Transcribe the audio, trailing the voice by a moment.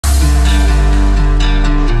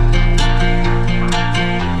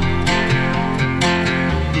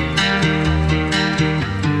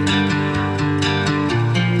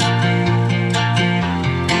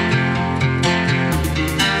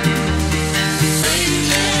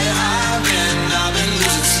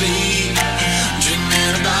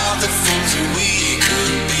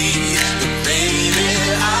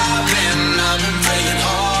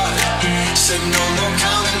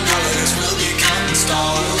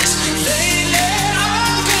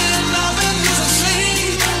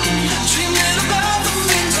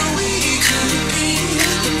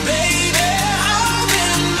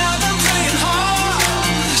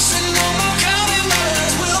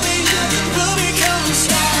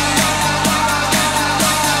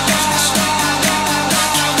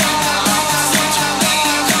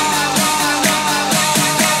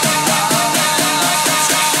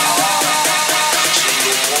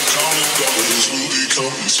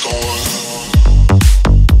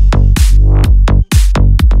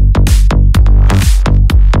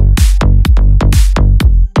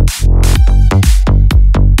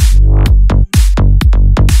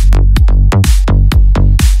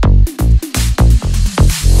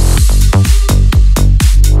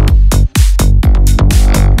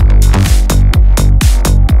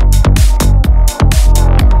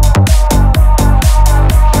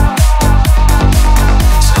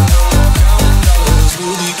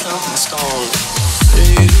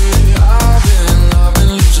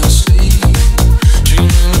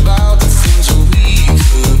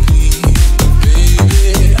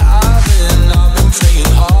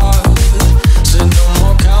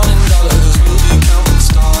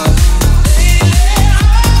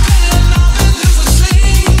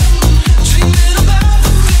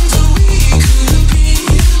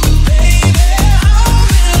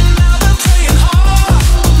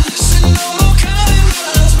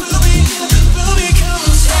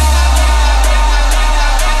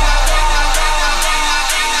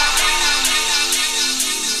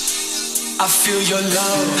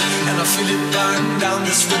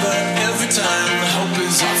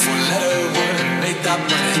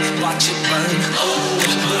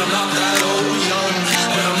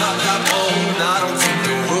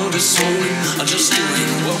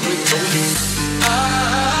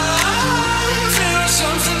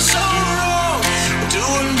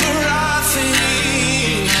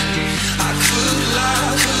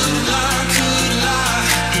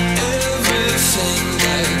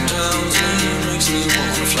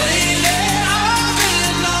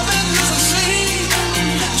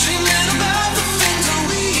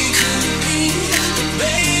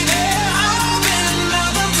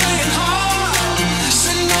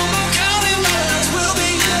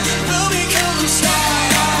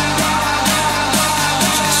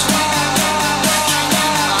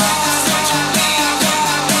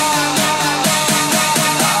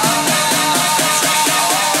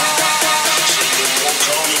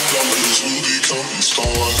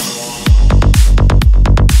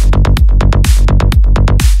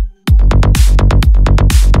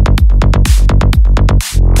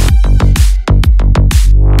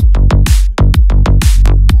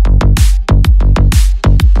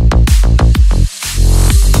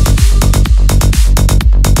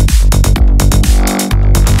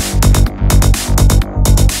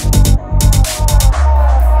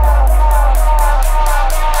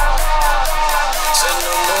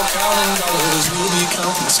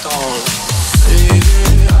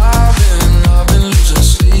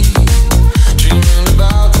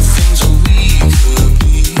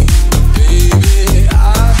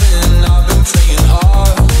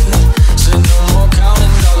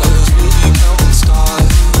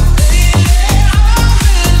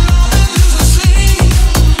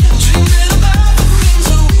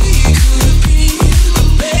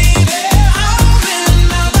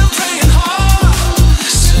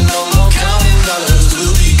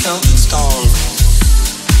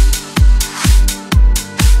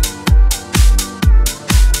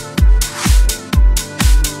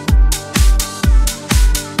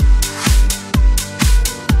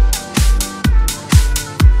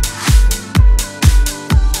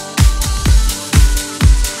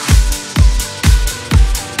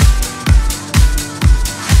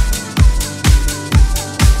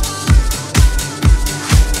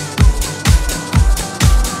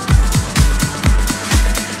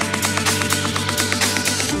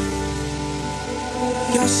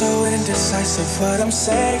so indecisive what I'm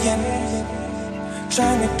saying.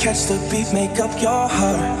 Trying to catch the beat, make up your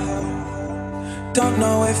heart. Don't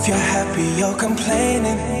know if you're happy or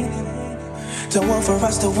complaining. Don't want for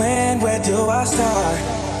us to win, where do I start?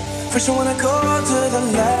 First you wanna go to the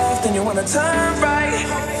left, then you wanna turn right.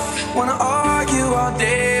 Wanna argue all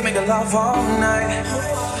day, make love all night.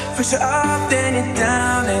 First you're up, then you're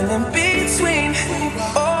down, and in between.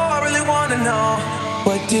 Oh, I really wanna know,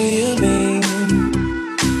 what do you mean?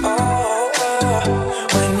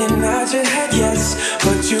 When you nod your head yes,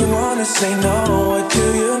 but you wanna say no, what do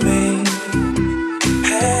you mean?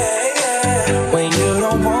 Hey, yeah. When you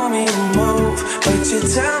don't want me to move, but you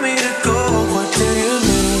tell me to go, what do you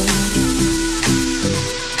mean?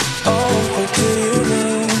 Oh, what do you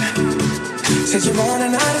mean? Said you're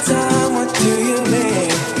running out of time, what do you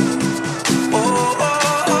mean? Oh,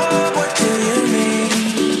 oh, oh, what do you mean?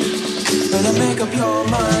 Better make up your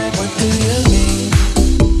mind, what do you mean?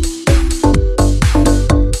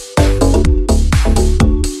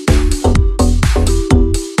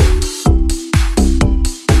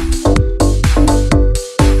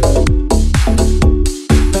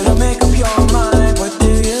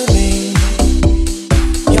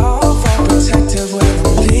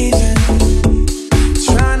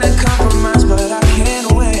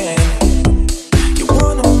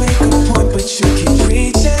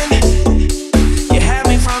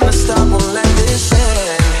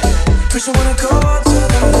 First you wanna go to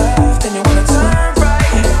the left, then you wanna turn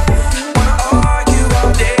right. Wanna argue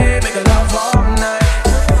all day, make love all night.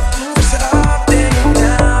 First you're up, then you're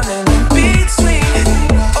down, and in between.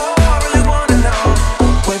 Oh, I really wanna know,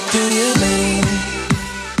 what do you mean?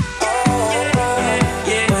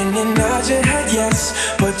 When you nod your head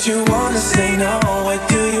yes, but you wanna say no, what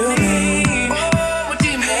do you mean? What do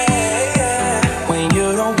you mean? When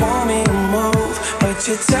you don't want me to move, but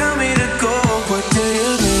you tell me to go, what do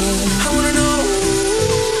you mean? I wanna know,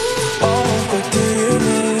 oh, what do you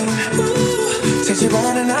mean? Ooh, since you're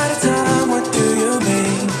running out of time, what do you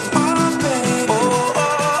mean? Oh, baby, oh,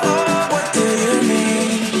 oh, oh, what do you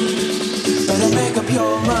mean? Better make up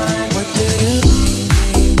your mind, what do you mean?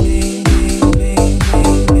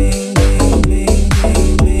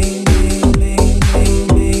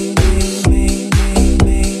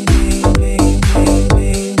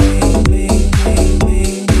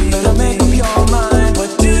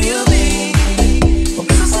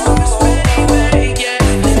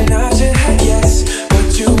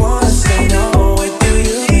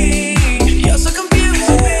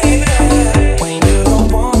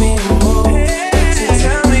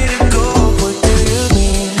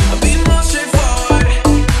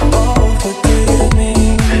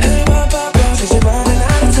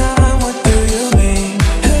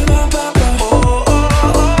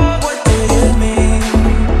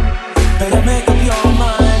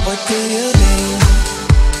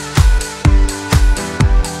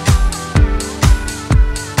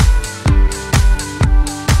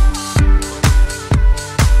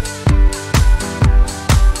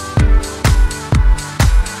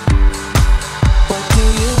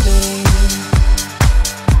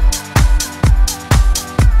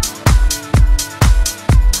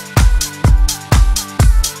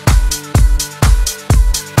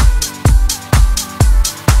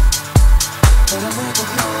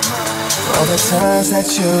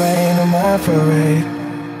 That you rain on my parade,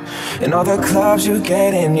 and all the clubs you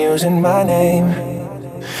get in using my name.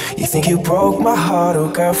 You think you broke my heart, oh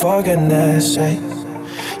girl, for goodness sake.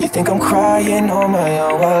 You think I'm crying on my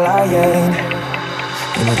own, well I ain't.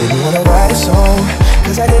 And I didn't wanna write a song,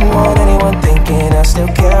 cause I didn't want anyone thinking I still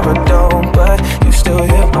care or don't. But you still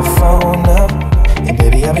hit my phone up, and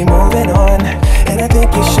baby I'll be moving on. And I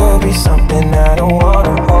think you should be something I don't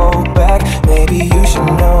wanna hold back. Maybe you should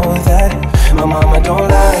know that my mama don't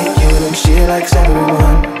like you, and she likes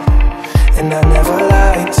everyone. And I never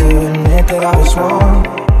like to admit that I was wrong.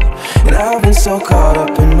 And I've been so caught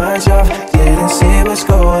up in my job, didn't see what's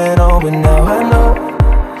going on. But now I know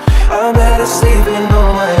I'm better sleeping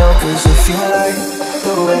on my own. Cause if you like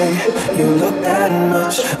the way you look that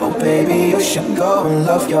much, oh baby, you should go and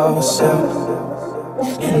love yourself.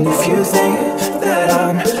 And if you think that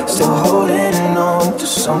I'm still holding on to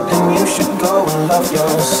something, you should go and love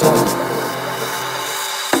yourself.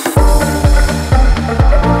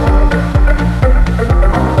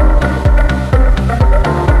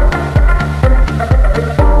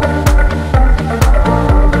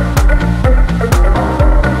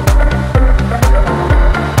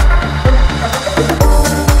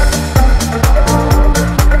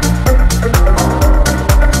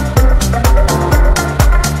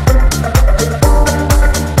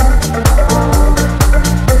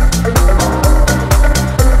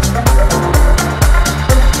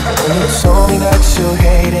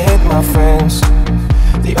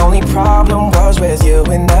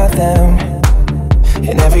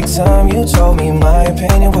 You told me my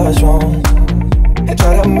opinion was wrong, and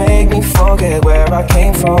tried to make me forget where I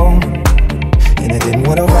came from. And I didn't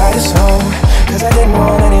wanna write a song, cause I didn't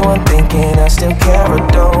want anyone thinking I still care or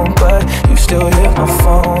don't. But you still hit my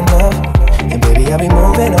phone up, and baby I'll be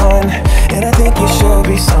moving on. And I think you should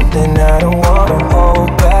be something I don't wanna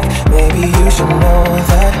hold back. Maybe you should know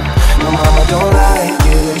that my mama don't like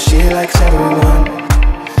you, and she likes everyone.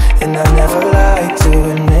 And I never like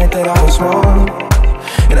to admit that I was wrong.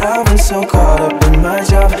 And I've been so caught up in my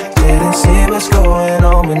job, didn't see what's going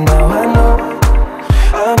on. But now I know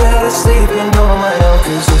I'm better sleeping on my own.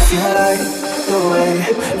 Cause if you like the way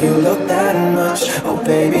you look that much, oh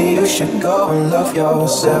baby, you should go and love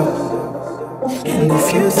yourself. And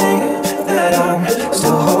if you think that I'm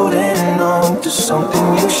still holding on to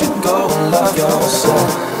something, you should go and love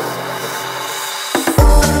yourself.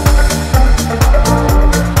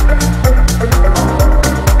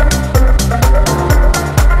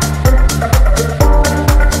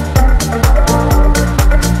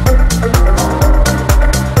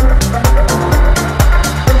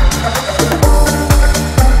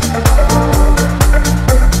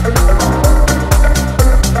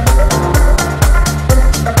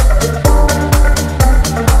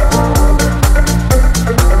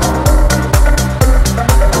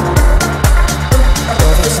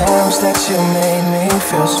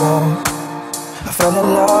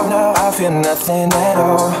 and nothing at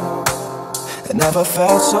all. I never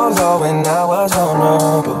felt so low when I was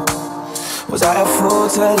vulnerable. Was I a fool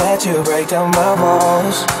to let you break down my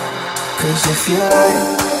walls? Cause if you like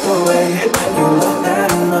the way you look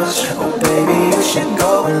that much, oh baby, you should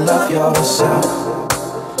go and love yourself.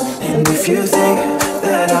 And if you think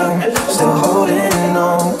that I'm still holding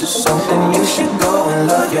on to something, you should go and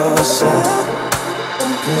love yourself.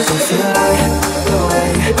 Cause if you like the way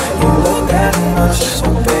you look that much,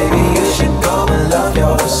 oh baby, you should go and love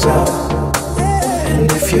yourself.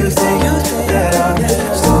 And if you think that I'm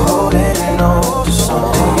still holding on to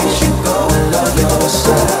something, you should go and love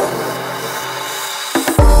yourself.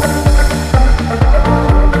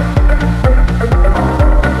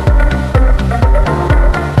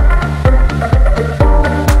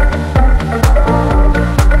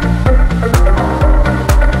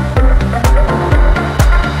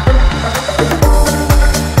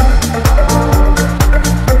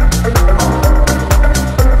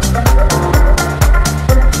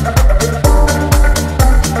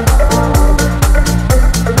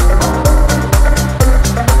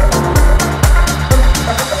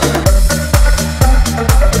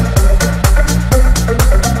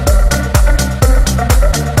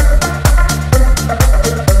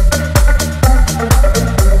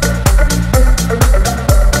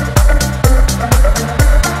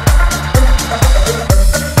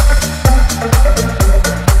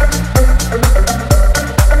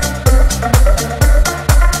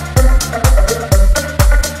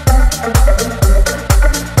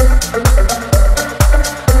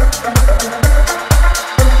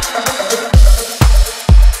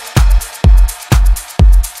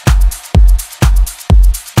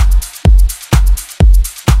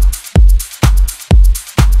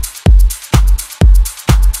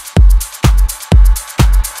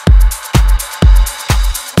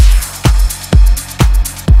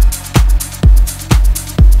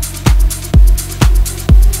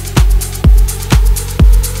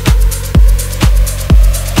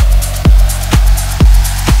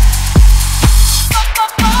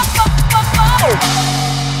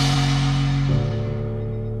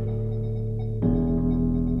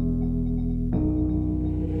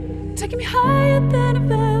 Taking me higher than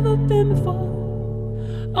I've ever been before.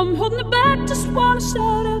 I'm holding it back, just wanna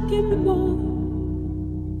shout out, give me more.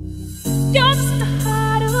 You're just a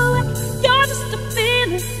hideaway, you're just a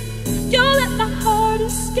feeling. You let my heart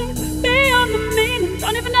escape beyond the meaning.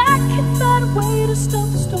 Don't even I can find a way to stop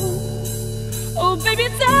the storm. Oh baby,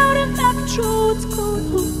 it's out of my control, it's going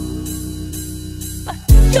home. But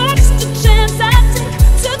you're just a chance I take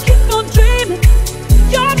to keep on dreaming.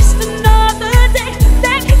 You're just another day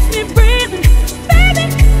that keeps me breathing. Baby,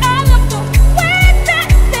 I love the way that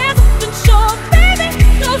there's nothing short. Baby,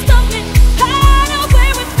 don't stop me, hide away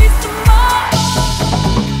with me some more.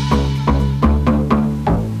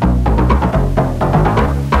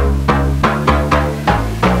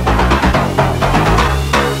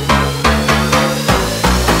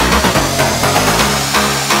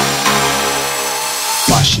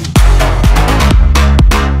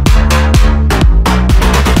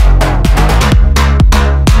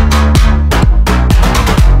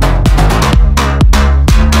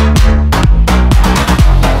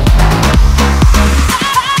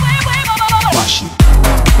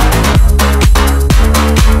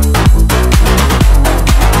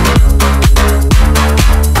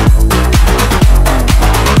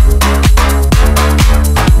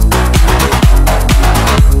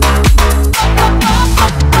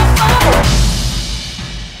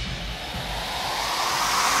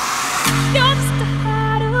 You're just a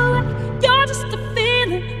hideaway, you're just a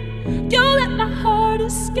feeling. You let my heart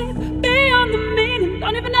escape beyond the meaning.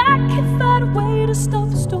 Don't even I can find a way to stop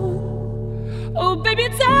the storm. Oh baby,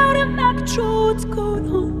 it's out of my control, it's going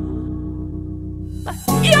home. But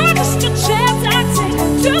you're just a chance I take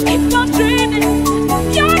to keep on dreaming.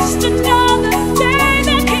 You're just another day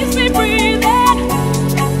that keeps me breathing.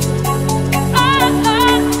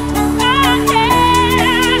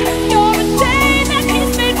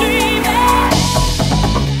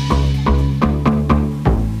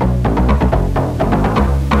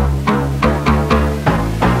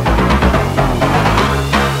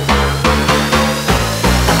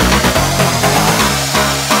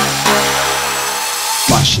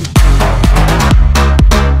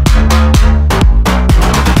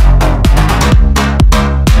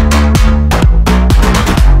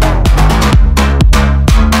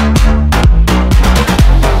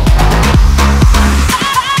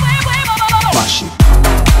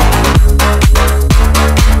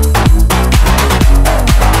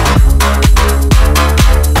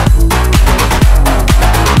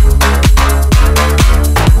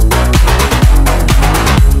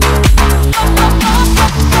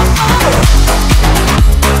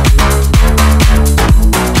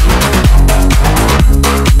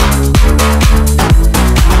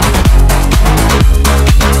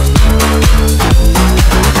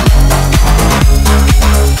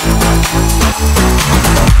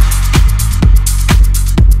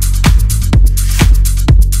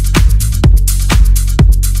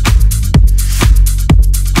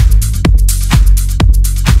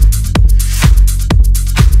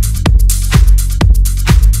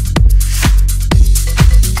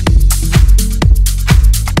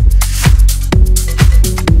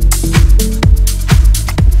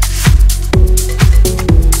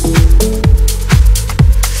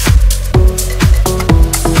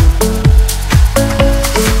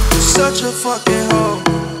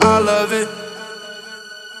 love it.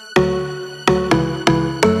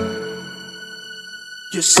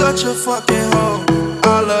 You're such a fucking hoe,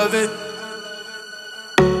 I love it.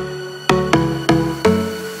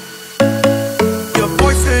 Your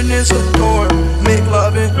boyfriend is a dork, make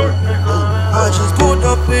loving. I just pulled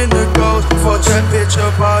up in the ghost, fucked that bitch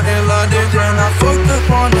up out in London. Then I fucked up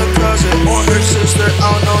on the cousin or her sister, I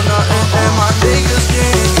don't know nothing. And my niggas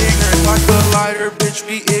getting ignorant like a lighter, bitch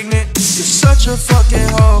be ignorant. You're such a fucking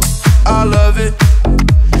hoe, I love it.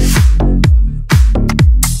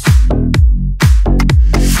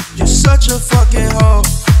 You're such a fucking hoe,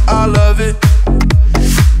 I love it.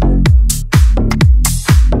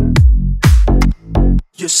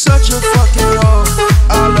 You're such a fucking hoe,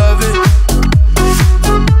 I love it.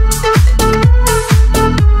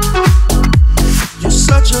 You're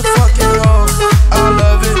such a fucking hoe, I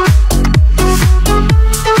love it.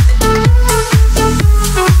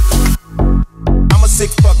 I'm a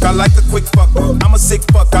sick fuck, I like the quick fuck. I'm a sick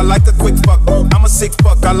fuck, I like the quick fuck. I'm a sick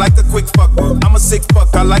fuck, I like the quick fuck. I'm a sick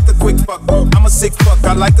fuck, I like the quick fuck. I'm a sick fuck,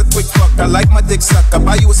 I like the quick fuck. I like my dick suck. I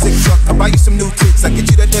buy you a sick truck, I buy you some new tits. I get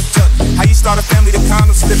you that hip tuck. How you start a family, the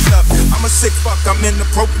condom slipped up. I'm a sick fuck, I'm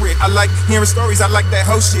inappropriate. I like hearing stories, I like that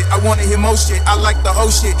hoe shit. I wanna hear more shit, I like the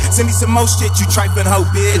hoe shit. Send me some more shit, you trifling hoe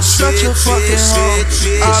bitch. You're such a fucking hoe,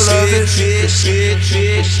 I love it.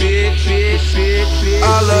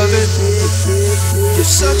 I love it. You're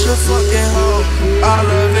such a fucking hoe, I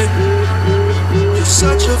love it. You're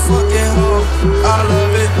such a fucking hoe, I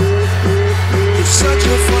love it. You're such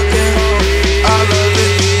a fucking hoe, I love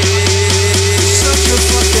it. You're such a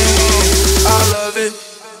fucking hoe, I love it.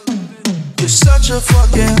 You're such a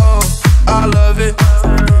fucking hoe, I love it.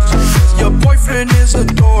 Your boyfriend is a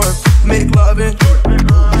dork, make loving.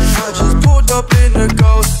 I just pulled up in the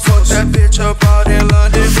ghost, fucked that bitch up out in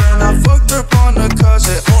London. Then I fucked up on the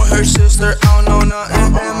cousin or her sister, I don't know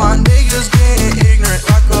nothing. And my niggas getting ignorant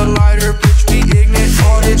like a lighter, bitch be ignorant.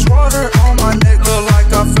 All this water on my neck look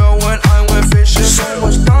like I fell when I went fishing. So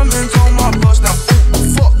much diamonds on my bust now,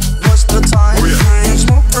 ooh, fuck, what's the time?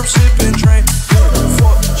 Smoke, perp, sippin', drink, ooh,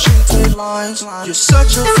 fuck, she take lines. You're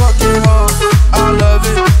such a fucking hoe, I love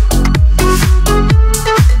it.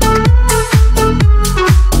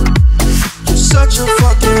 You're such a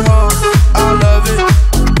fucking hoe, I love it.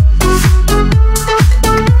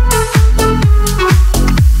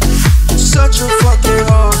 You're such a fucking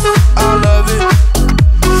hoe, I love it.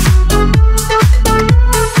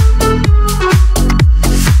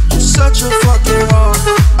 You're such a fucking hoe,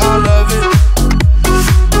 I love it.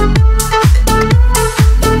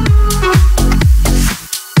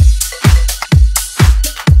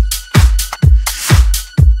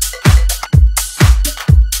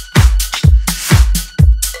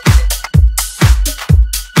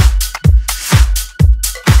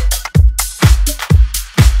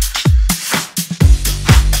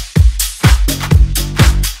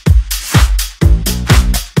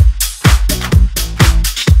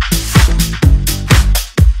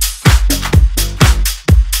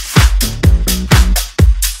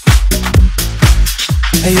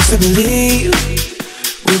 I used to believe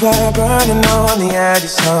we were burning on the edge of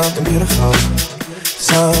something beautiful,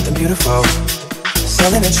 something beautiful.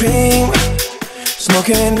 Selling a dream,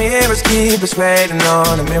 smoking mirrors keep us waiting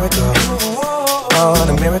on a miracle, on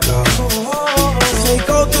a miracle. So we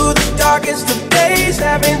go through the darkest of days,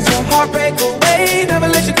 having some heartbreak away. Never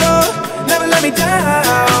let you go, never let me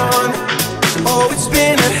down. Oh, it's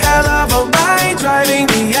been a hell of a ride, driving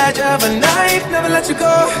the edge of a knife. Never let you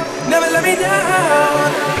go, never let me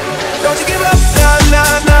down. Don't you give up, nah,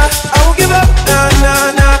 nah, nah. I won't give up, nah,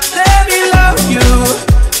 nah, nah. Let me love you,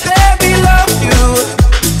 let me love you.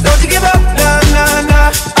 Don't you give up, nah, nah, nah.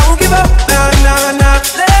 I won't give up, nah, nah, nah.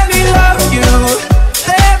 Let me love you,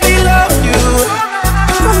 let me love you.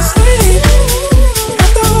 I'm asleep, I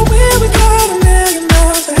thought we were got a million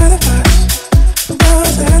miles ahead of us,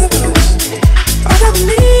 miles ahead of us. All that we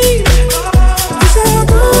need is a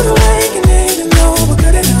rude awakening to know we're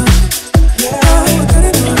good enough. Yeah, we're good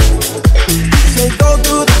enough. Say go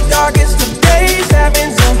through the darkest of days,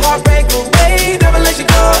 having some heartbreak away. Never let you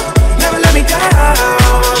go, never let me down.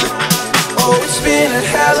 Oh, it's been a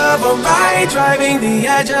hell of a ride, driving the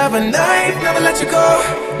edge of a knife. Never let you go,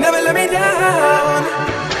 never let me down.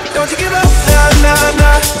 Don't you give up, nah, nah,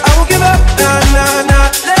 nah. I won't give up, nah, nah, nah.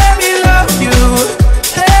 Let me love you,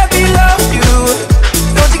 let me love you.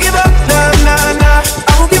 Don't you give up, nah, nah, nah.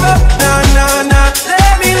 I won't give up, nah, nah, nah.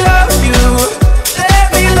 Let me love you,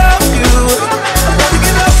 let me love you. Don't you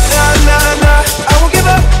give up, nah, nah, nah. I won't give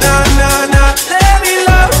up, nah, nah, nah. Let me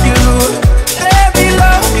love you, let me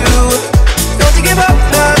love you. Don't you give up,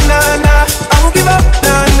 nah, nah, nah. I won't give up,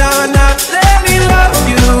 nah, nah, nah. Let me love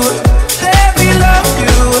you.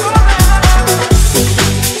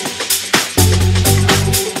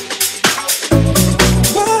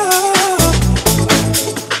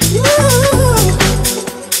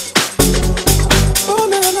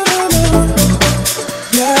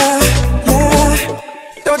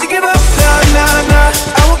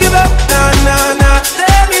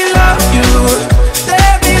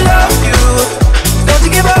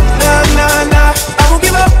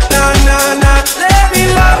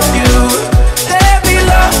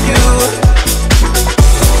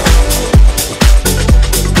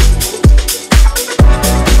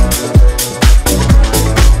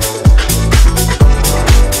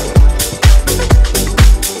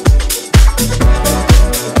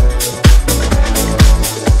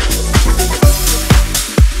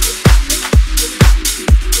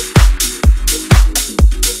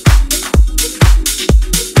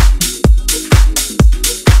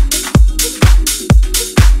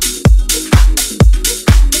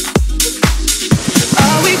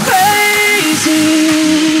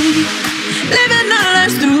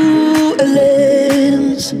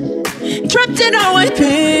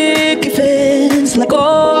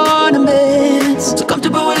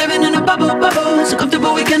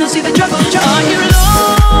 see the trouble. Are you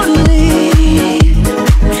lonely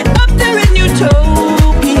up there in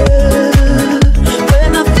utopia, where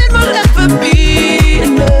nothing will ever be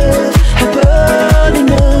enough?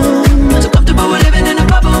 Burning on, so comfortable we're living in a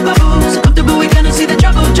bubble, bubble. So comfortable we cannot see the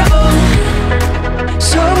trouble, trouble.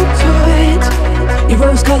 So put your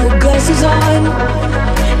rose-colored glasses on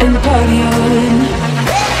and party on.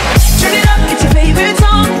 Turn it up, it's your favorite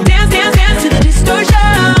song. Dance, dance, dance to the distortion.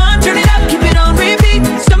 Turn it up, keep it on repeat.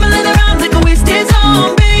 Stumbling around like a wasted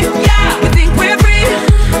zombie. Yeah, we think we're free.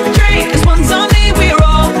 Drink, this one's on me. We're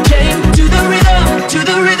all chained to the rhythm, to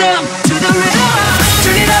the rhythm, to the rhythm.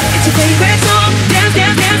 Turn it up, it's your favorite song. Dance,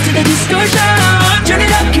 dance, dance to the distortion. Turn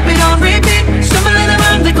it up, keep it on repeat. Stumbling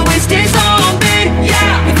around like a wasted zombie.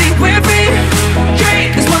 Yeah, we think we're free.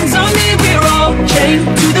 Drink, this one's on me. We're all chained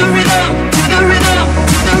to the rhythm, to the rhythm,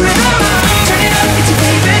 to the rhythm. Turn it up, it's your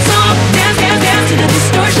favorite song.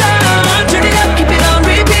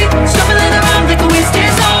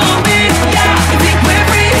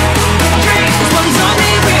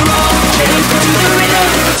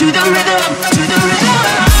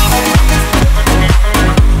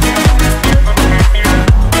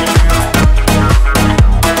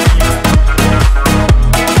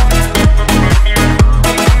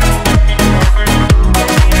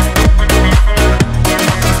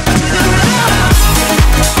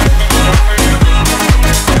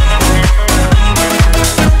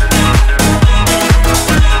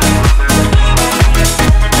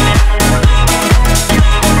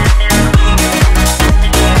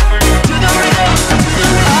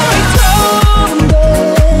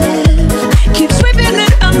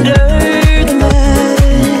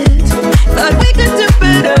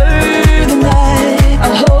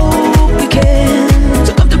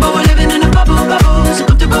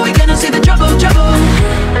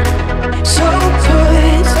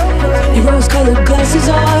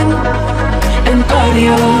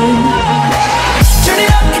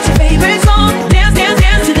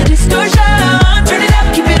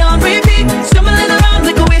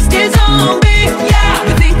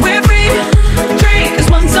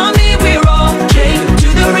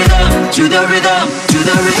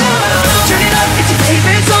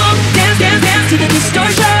 Dance, dance, dance to the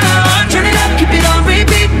distortion. Turn it up, keep it on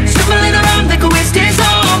repeat. Stumbling around like a wasted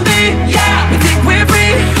zombie. Yeah, we think we're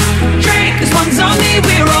free. Drink, this one's on me.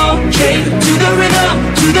 We're all chained to the rhythm,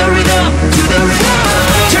 to the rhythm, to the rhythm.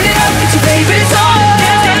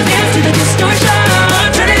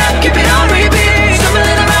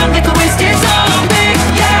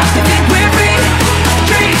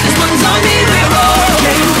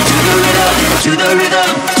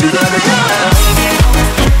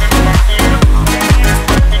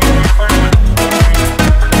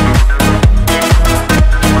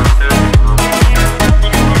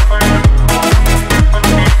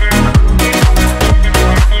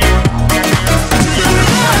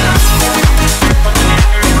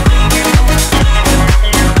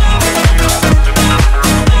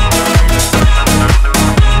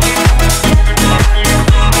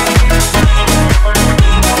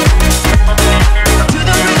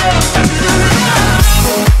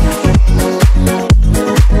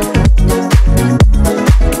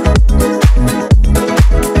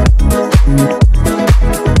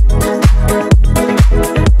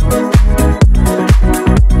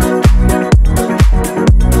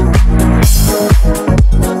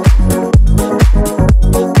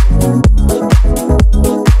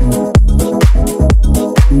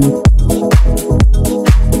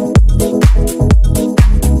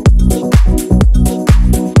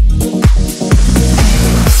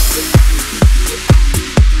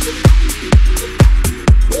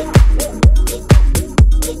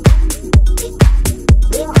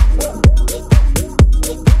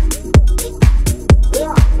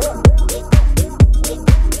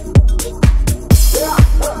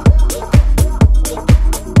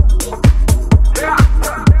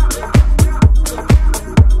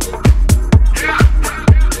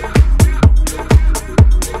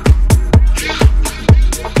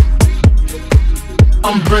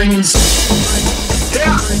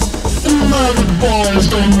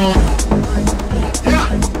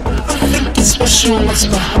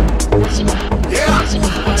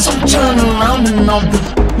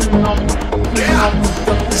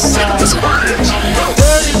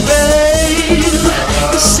 Dirty babe,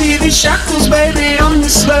 you see these shackles, baby, I'm your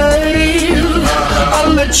slave.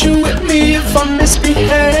 I'll let you whip me if I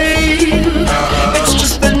misbehave. It's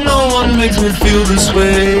just that no one makes me feel this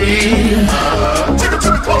way. Take it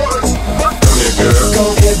to the chorus. Come here, girl. Go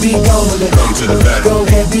ahead, be gone with it. Come to the back. Go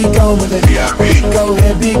ahead, be gone with it. VIP. Go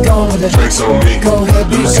ahead, be gone with it. Drinks on me. Go ahead,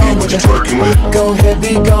 be gone with what you're twerking with. Go ahead,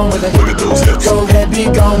 be gone with it. Look at those hips. Go ahead, be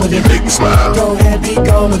gone with it. You make me smile. Go ahead, be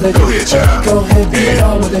gone with it. Go ahead, child. Go ahead, be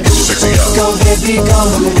gone with it. Get your sexy out. Go ahead, be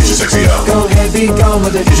gone with it. Get your sexy out. Go ahead, be gone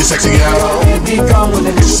with it. Get your sexy out. Go ahead, be gone with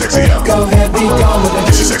it. Get your sexy out. Go ahead, be gone with it.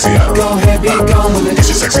 Get your sexy out. Go ahead, be gone with it. Get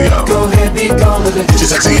your sexy out. Go ahead, be gone with it. Get your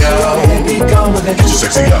sexy out. Go ahead, be gone with it. Get your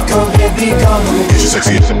sexy out. Go ahead, be gone with it. Get your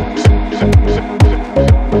sexy out.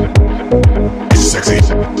 Get your sexy.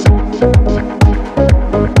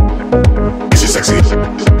 Get your sexy.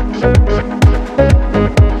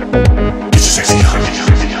 Get your sexy out.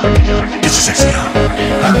 Get your sexy out.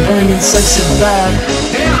 I'm bringing sexy back.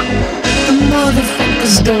 The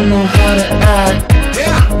motherfuckers don't know how to act.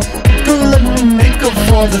 Don't let me make up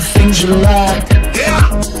for the things you lack.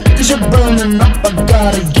 Cause you're burning up, I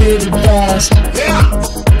gotta get it fast.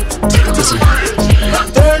 Listen.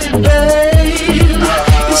 Dirty babe,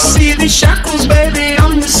 you see these shackles, baby,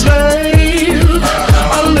 I'm the slave.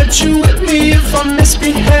 I'll let you whip me if I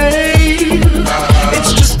misbehave.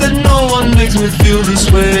 It's just that no one makes me feel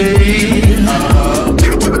this way.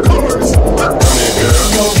 Take it to the chorus.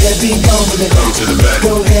 Go ahead, be gone with it. Come to the back.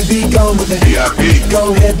 Go ahead, be gone with it. VIP.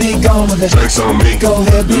 Go ahead, be gone with it. Drinks on me. Go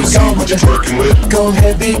ahead, be gone with it. Working with. Go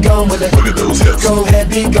ahead, be gone with it. Look at those hips. Go ahead,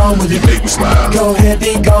 be gone with it. You make me smile. Go ahead,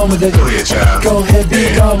 be gone with it. Go ahead, child. Go ahead,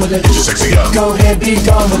 be gone with it. Get your sexy out. Go ahead, be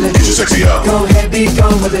gone with it. Get your sexy out. Go ahead, be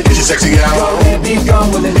gone with it. Get your sexy out. Go ahead, be gone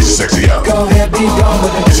with it. Get your sexy out. Go ahead, be gone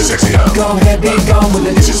with it. Get your sexy out. Go ahead, be gone with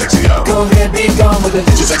it. Get your sexy out. Go ahead, be gone with it.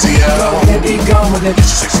 Get your sexy out. Go ahead, be gone with it. Get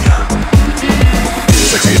your sexy out. Get your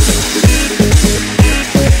sexy out.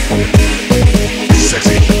 Get your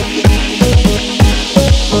sexy.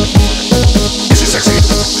 Get your sexy.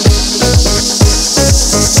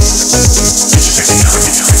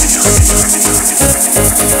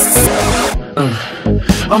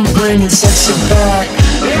 I'm bringing sexy back.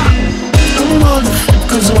 The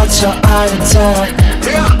motherfuckers watch your eye attack.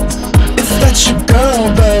 If that's your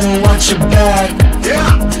girl, better watch your back.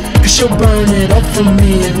 Cause she'll burn it up for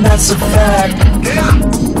me, and that's a fact.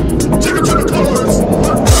 Take it to the chorus.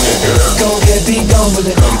 Go ahead, be gone with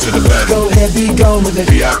it. Come to the back. Go ahead, be gone with it.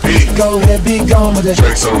 VIP. Go ahead, be gone with it.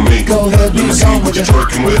 Drinks on me. Go ahead, be gone with it.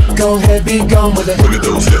 Twerking with. Go ahead, be gone with it. Look at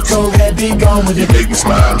those hips. Go ahead, be gone with it. You make me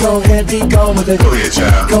smile. Go ahead, be gone with it. Go ahead,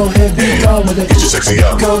 child. Go ahead, be gone with it. Get your sexy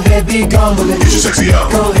out. Go ahead, be gone with it. Get your sexy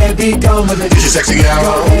out. Go ahead, be gone with it. Get your sexy out.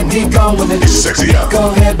 Go ahead, be gone with it. Get your sexy out.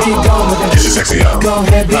 Go ahead, be gone with it. Get your sexy out. Go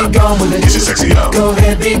ahead, be gone with it. Get your sexy out. Go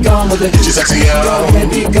ahead, be gone with it. Get your sexy out. Go ahead,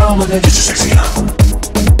 be gone with it. Get your sexy out.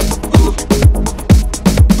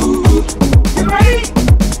 You ready?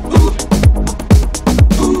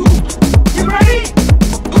 You ready?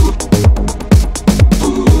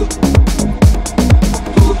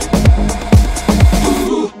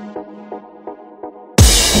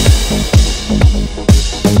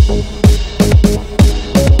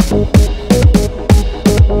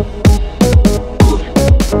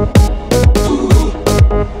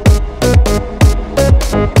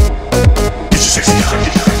 Get your sexy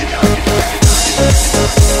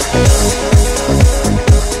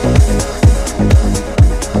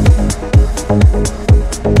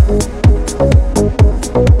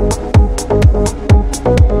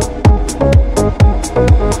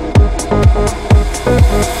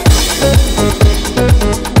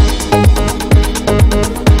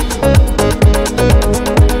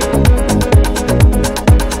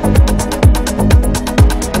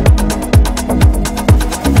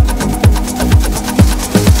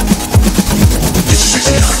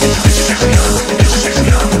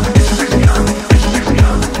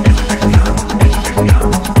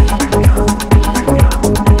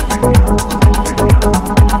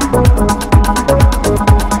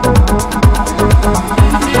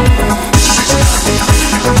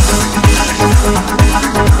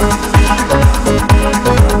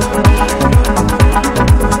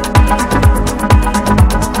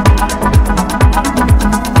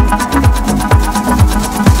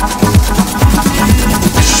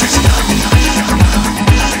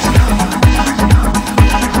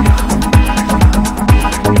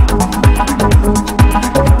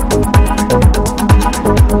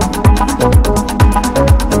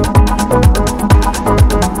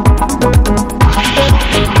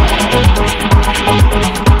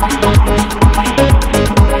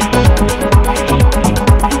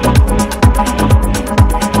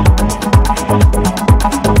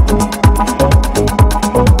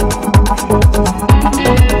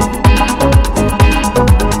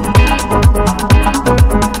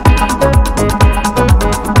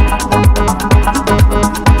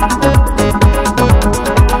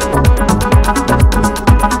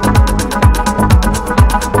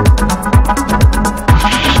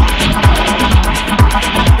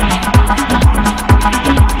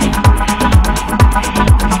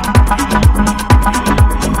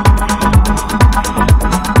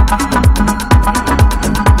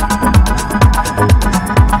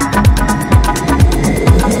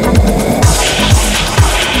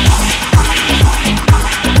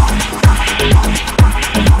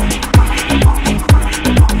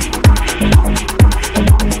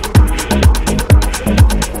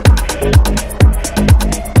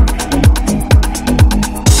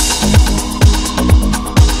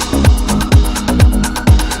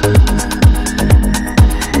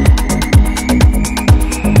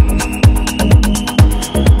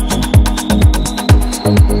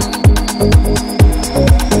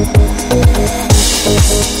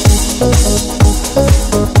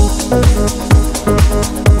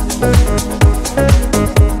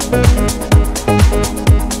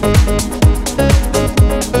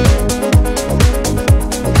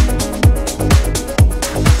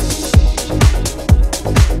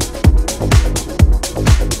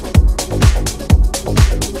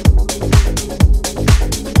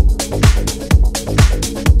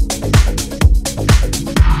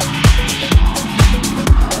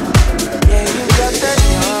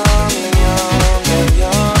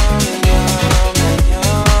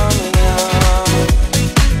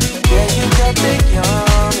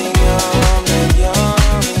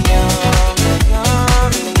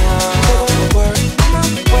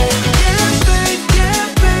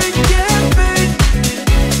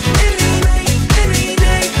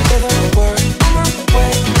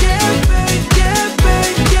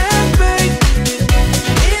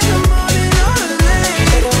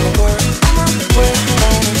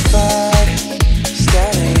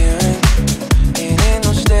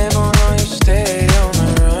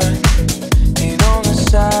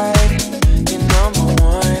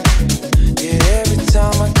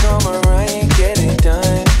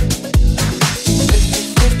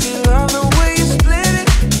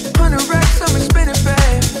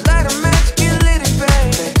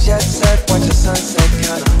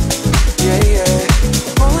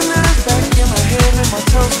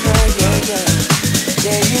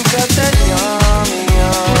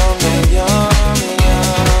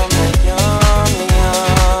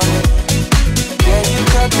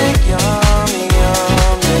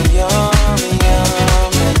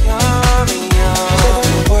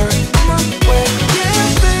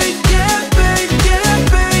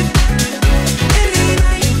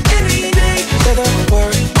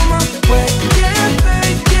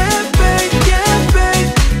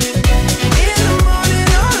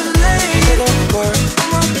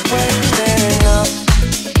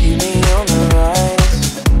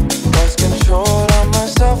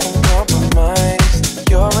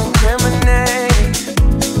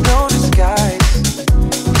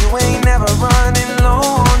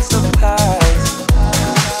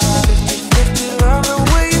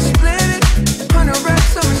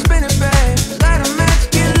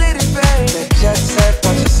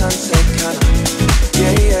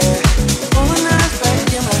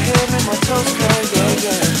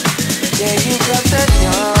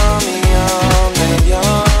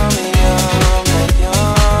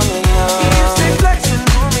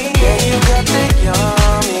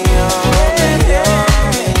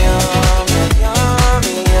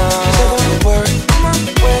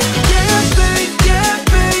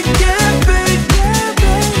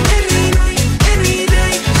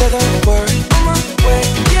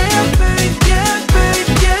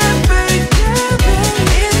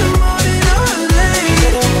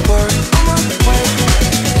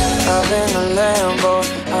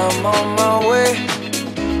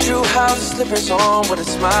press on with a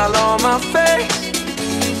smile on my face.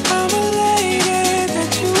 I'm elated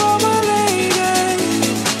that you are my lady.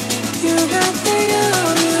 You got the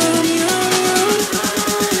yum, yum, yum, yum.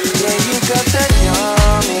 Yeah, you got that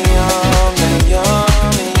yummy, yum, that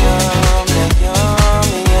yummy, yum, that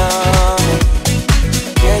yummy, yum.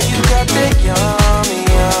 Yeah, you got that yummy,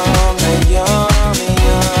 yum, that yummy,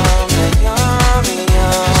 yum, that yummy,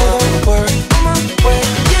 yum. So don't worry, on my way.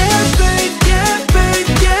 Yeah, babe, yeah,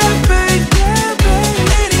 babe, yeah, babe, yeah, babe.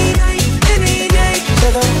 Any night, any day. So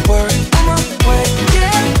don't worry, on my way.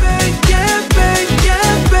 Yeah, babe, yeah, babe,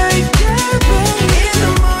 yeah, babe, yeah, babe. In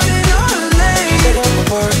the morning or late. So don't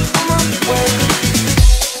worry, on my way.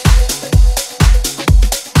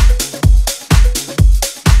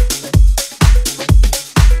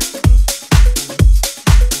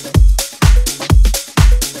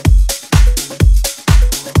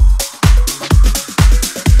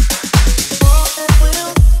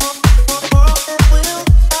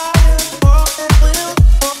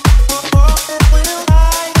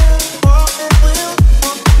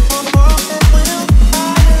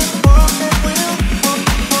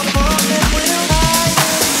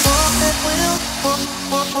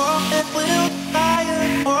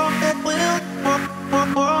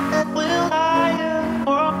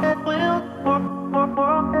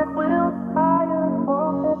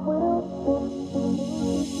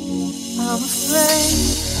 I'm a flame,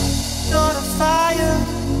 you're the fire.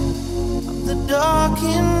 I'm the dark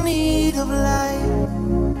in need of light.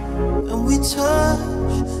 When we touch,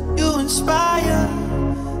 you inspire.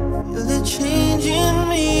 Feel it changing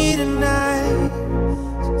me tonight.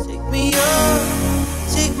 So take me up,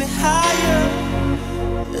 take me higher.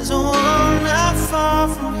 There's a world not far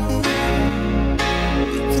from here.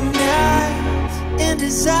 We can dance in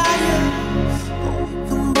desire. We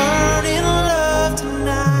can burn in love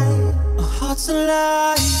tonight. Our hearts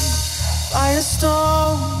alive,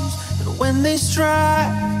 firestorms. And when they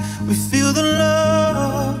strike, we feel the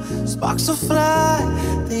love. Sparks will fly,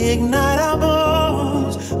 they ignite our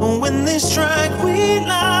bones. And when they strike, we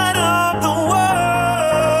light up the world.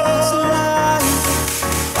 Hearts alive,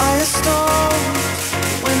 firestorms.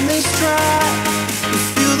 When they strike, we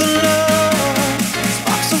feel the love.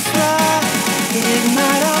 Sparks will fly, they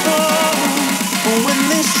ignite our bones. And when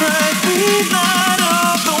they strike, we light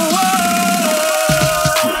up the world.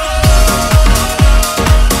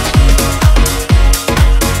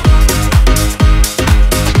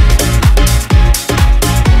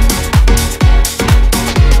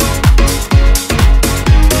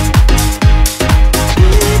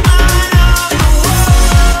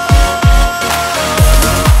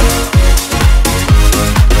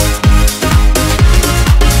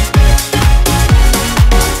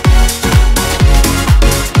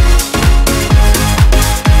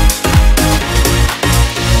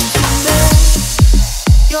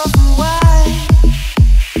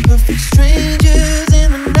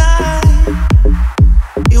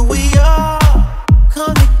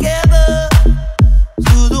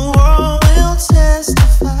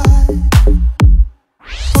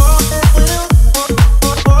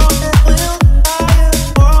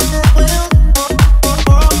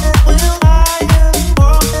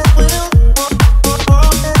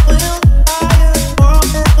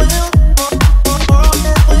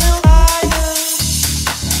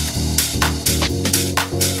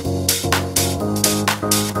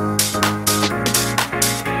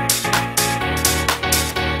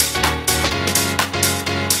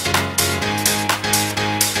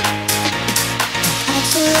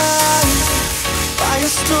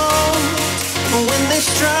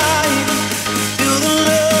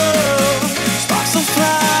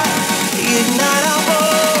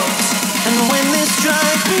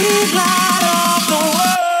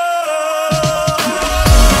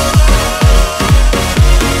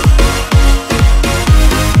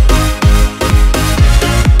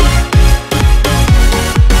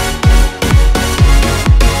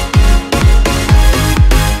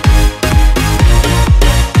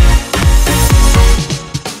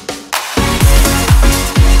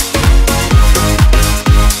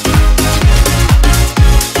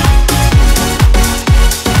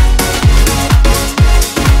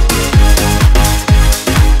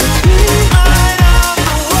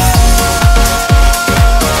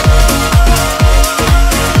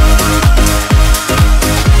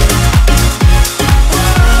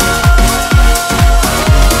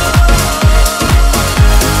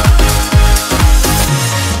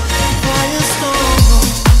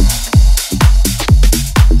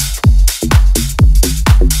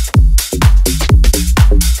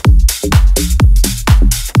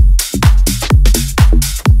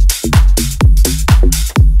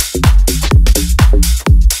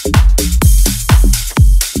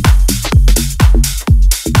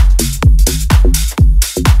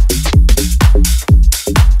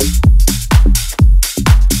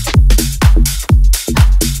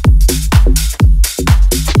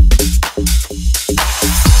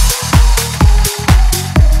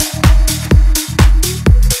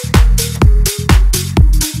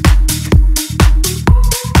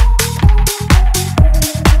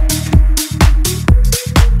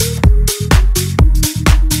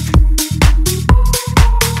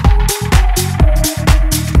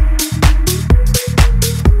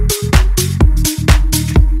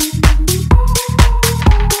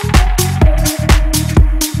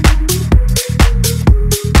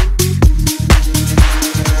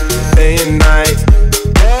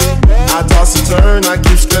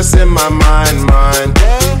 in my mind.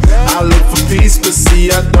 I look for peace, but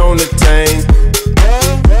see I don't attain.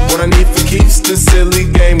 What I need for keeps the silly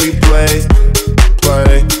game we play.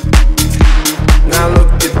 Now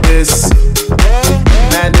look at this.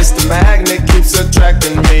 Madness, the magnet keeps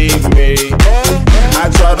attracting me. I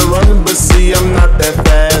try to run, but see I'm not that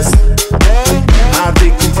fast. I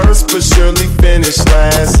think I'm first, but surely finish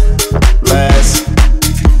last.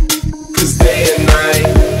 Cause day and night,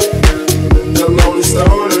 the lonely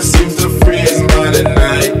stoner seems to free his mind at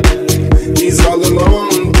night. He's all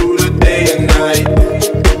alone through the day and night.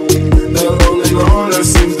 The lonely loner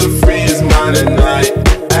seems to free his mind at night.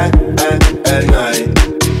 At night,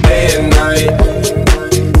 day and night.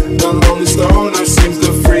 The lonely stoner seems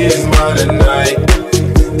to free his mind at night.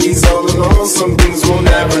 He's all alone, some things will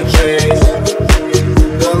never change.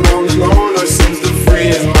 The lonely loner seems to free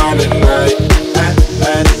his mind at night. At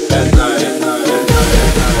night. At night.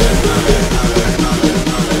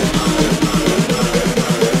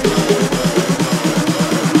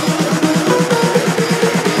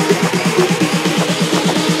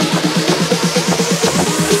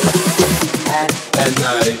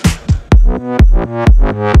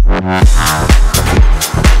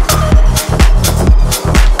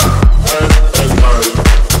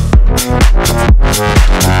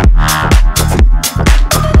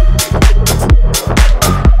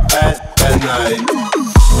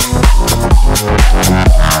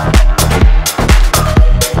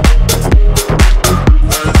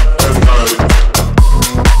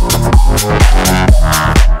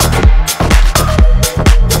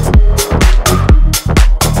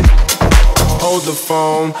 Hold the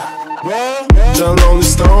phone. The lonely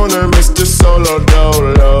stoner, Mr. Solo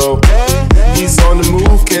Dolo. He's on the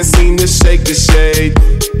move, can't seem to shake the shade.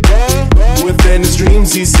 Within his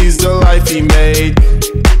dreams, he sees the life he made.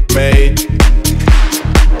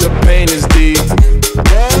 The pain is deep.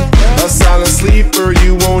 A silent sleeper,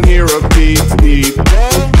 you won't hear a peep.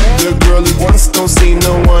 The girl he wants don't seem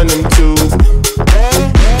to want him to.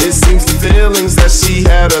 It seems the feelings that she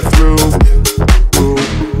had her through.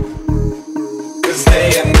 Cause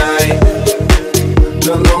day and night,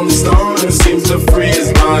 the lonely stoner seems to free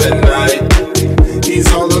his mind at night.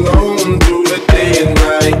 He's all alone through the day and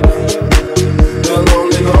night. The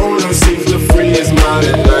lonely loner seems to free his mind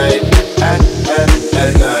at night. At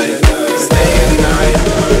night. It's day and night.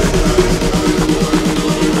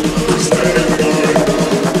 It's day and night. It's day and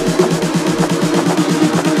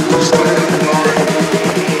night.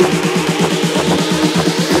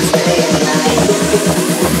 It's day and night.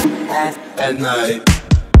 At night.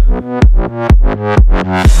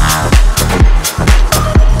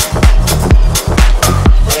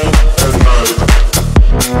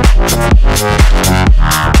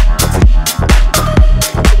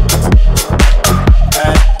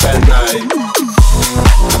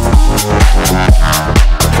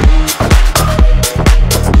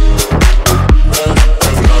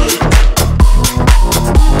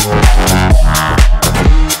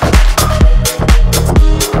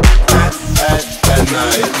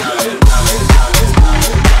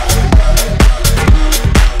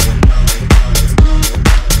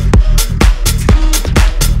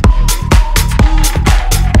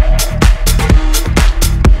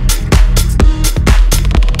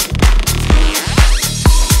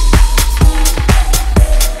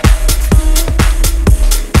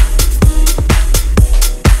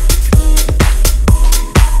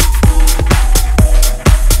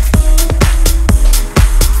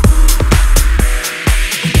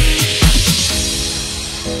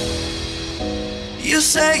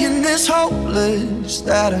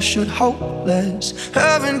 That I should hope less.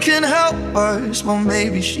 Heaven can help us, well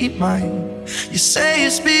maybe she might. You say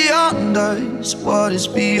it's beyond us. What is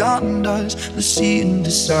beyond us? Let's see and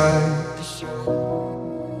decide.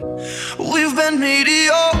 We've been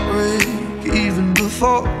meteoric even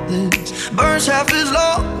before this. Burns half as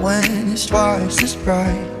long when it's twice as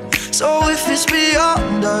bright. So if it's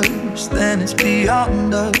beyond us, then it's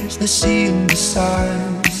beyond us. Let's see and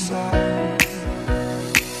decide.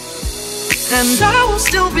 And I will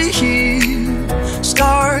still be here,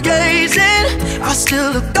 stargazing. I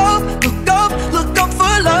still look up, look up, look up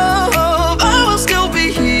for love. I will still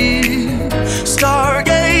be here,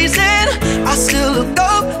 stargazing. I still look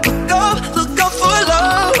up, look up, look up for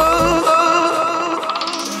love.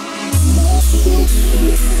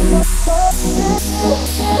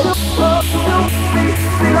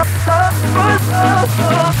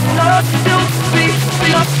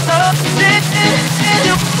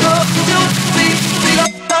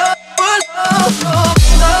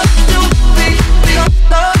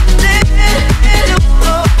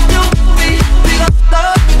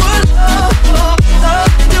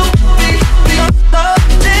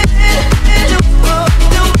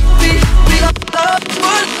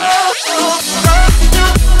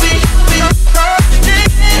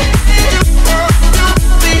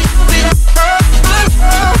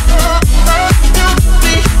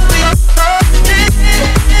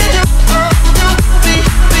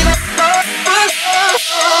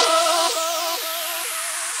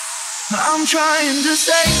 trying to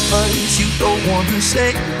save us, you don't wanna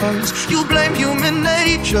save us. You blame human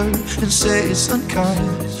nature and say it's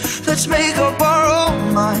unkind. Let's make up our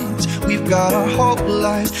own minds, we've got our whole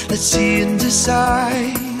lives. Let's see and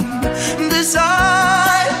decide,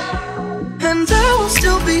 decide. And I will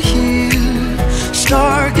still be here,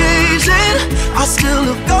 stargazing. I still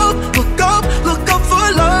look up, look up, look up for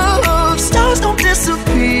love. Stars don't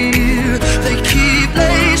disappear, they keep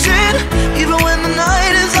blazing. Even when the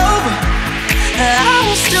night is over, I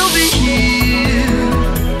will still be here,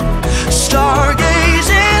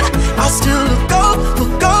 stargazing. I still look up,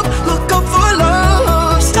 look up, look up for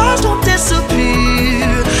love. Stars don't disappear,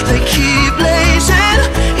 they keep blazing.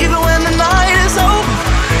 Even when the night is over,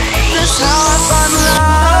 that's how I find love.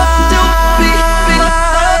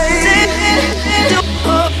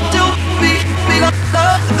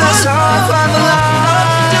 That's how I find the love.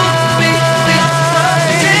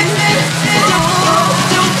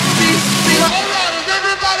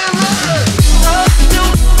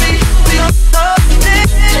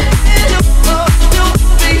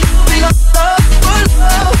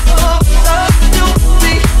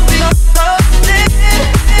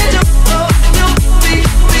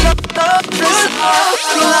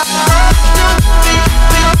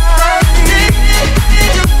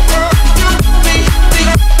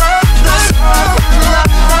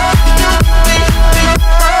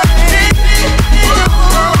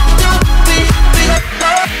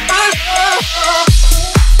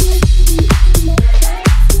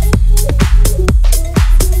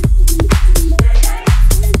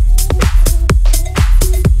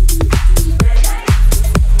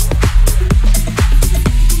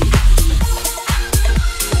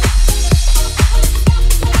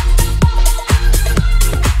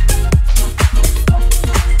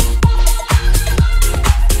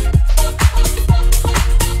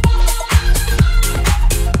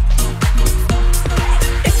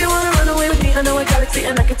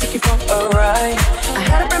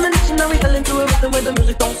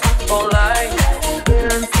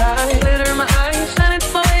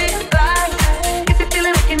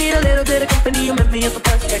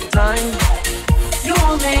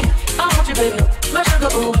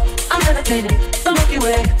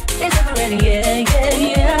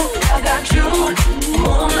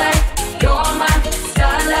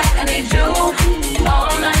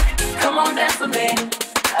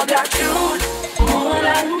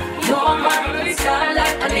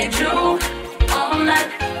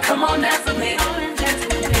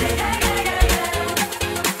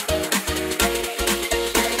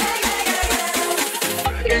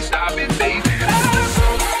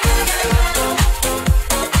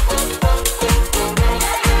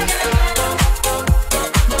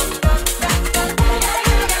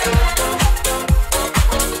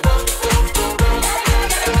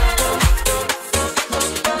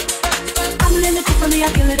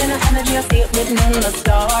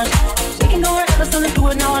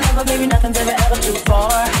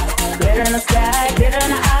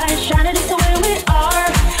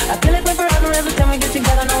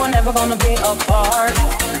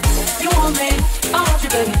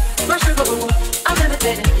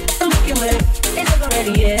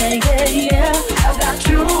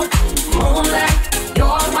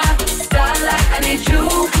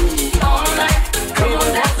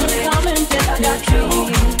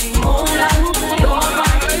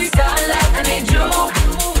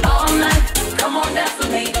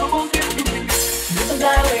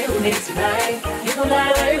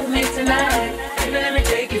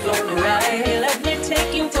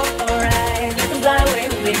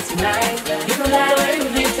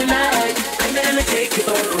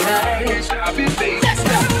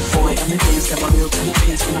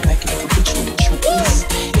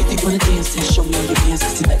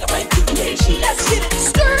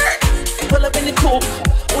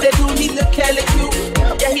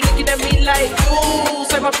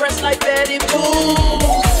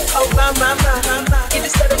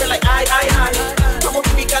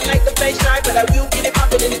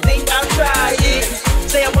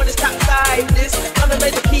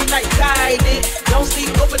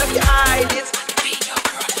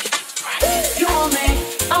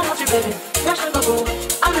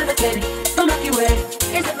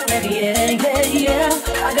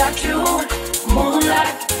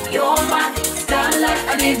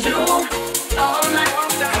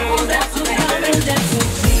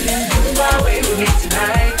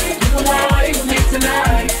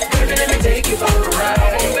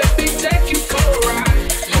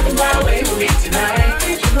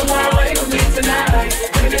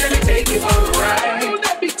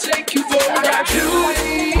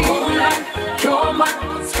 You're my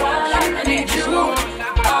spotlight, I need you.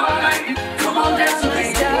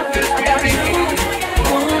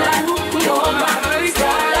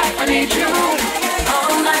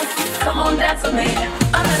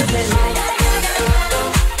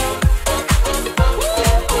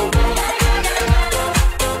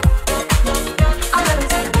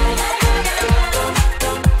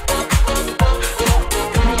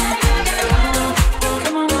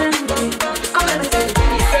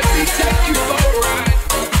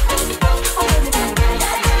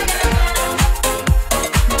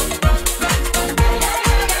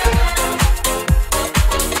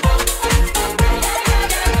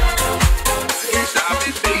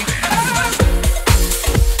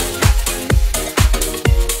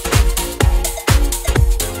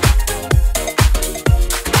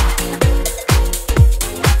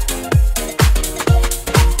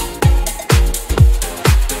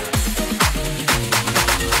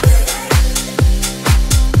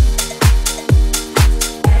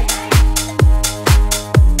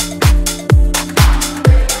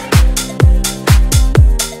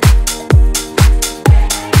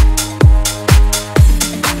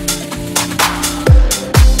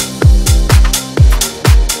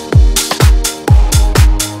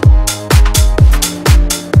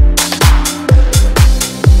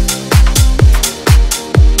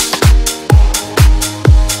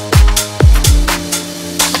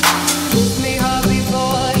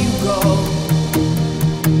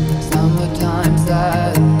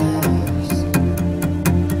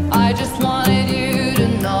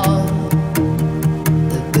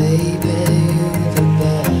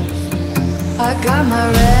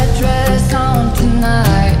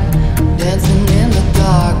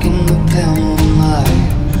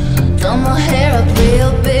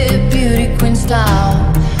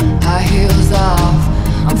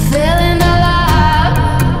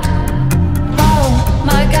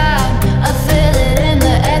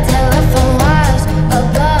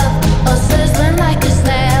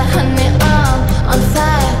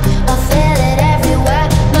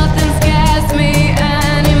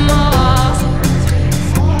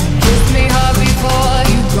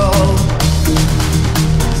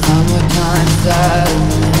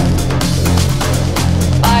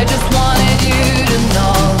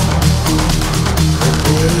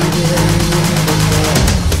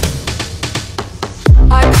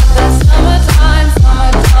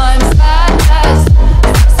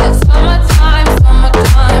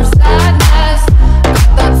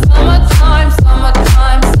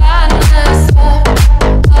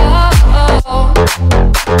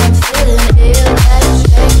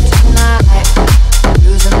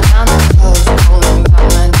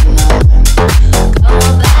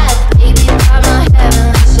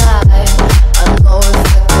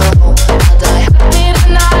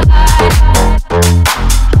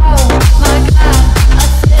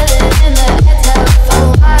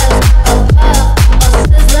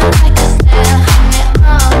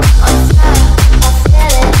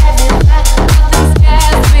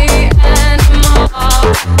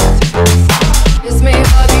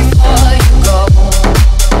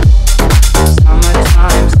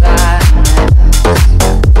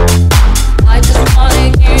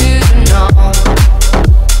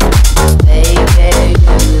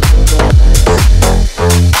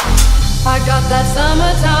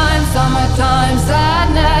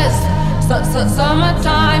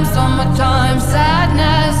 summertime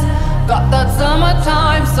sadness. Got that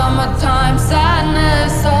summertime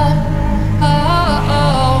sadness.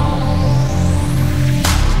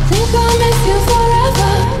 Think I'll miss you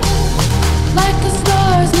forever, like the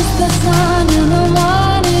stars miss the sun, you know.